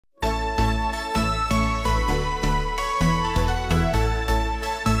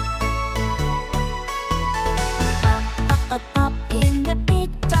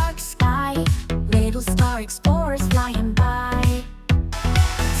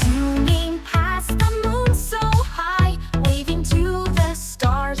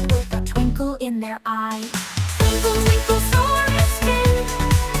their eye. Twinkle, twinkle, soar and spin.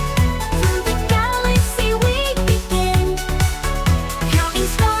 Through the galaxy we begin. Counting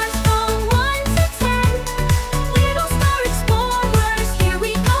stars from 1 to 10. Little star explorers, here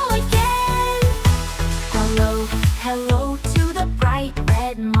we go again. Hello, hello to the bright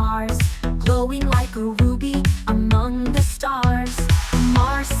red Mars, glowing like a ruby among the stars.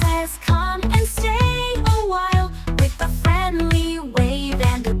 Mars says come and stay a while, with a friendly wave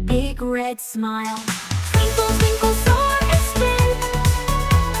and a big red smile. Twinkle, twinkle, soar and spin.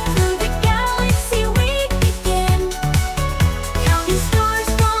 Through the galaxy we begin. Counting stars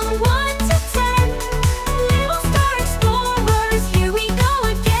from 1 to 10. Little star explorers, here we go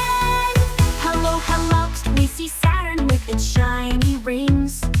again. Hello, hello, we see Saturn with its shiny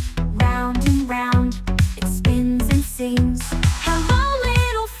rings. Round and round, it spins and sings. Hello,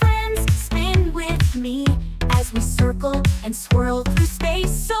 little friends, spin with me as we circle and swirl through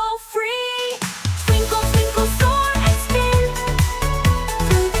space so free. Twinkle, twinkle, soar and spin.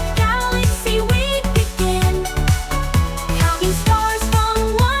 Through the galaxy we begin. Counting stars from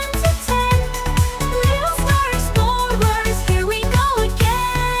 1 to 10. Little star explorers, here we go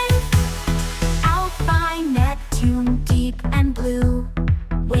again. Out by Neptune, deep and blue,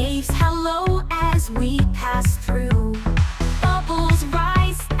 waves hello as we pass through. Bubbles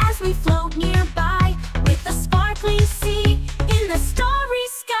rise as we float nearby, with a sparkling sea in the starry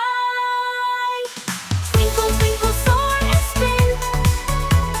sky. Twinkle, twinkle, soar and spin.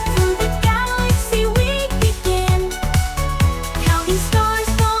 Through the galaxy we begin. Counting stars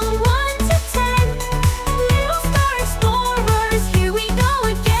from 1 to 10. Little star explorers, here we go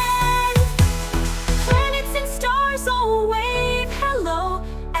again. Planets and stars all wave hello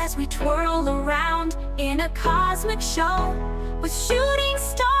as we twirl around in a cosmic show, with shooting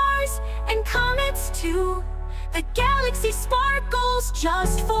stars and comets too. The galaxy sparkles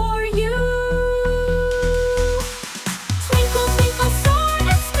just for you.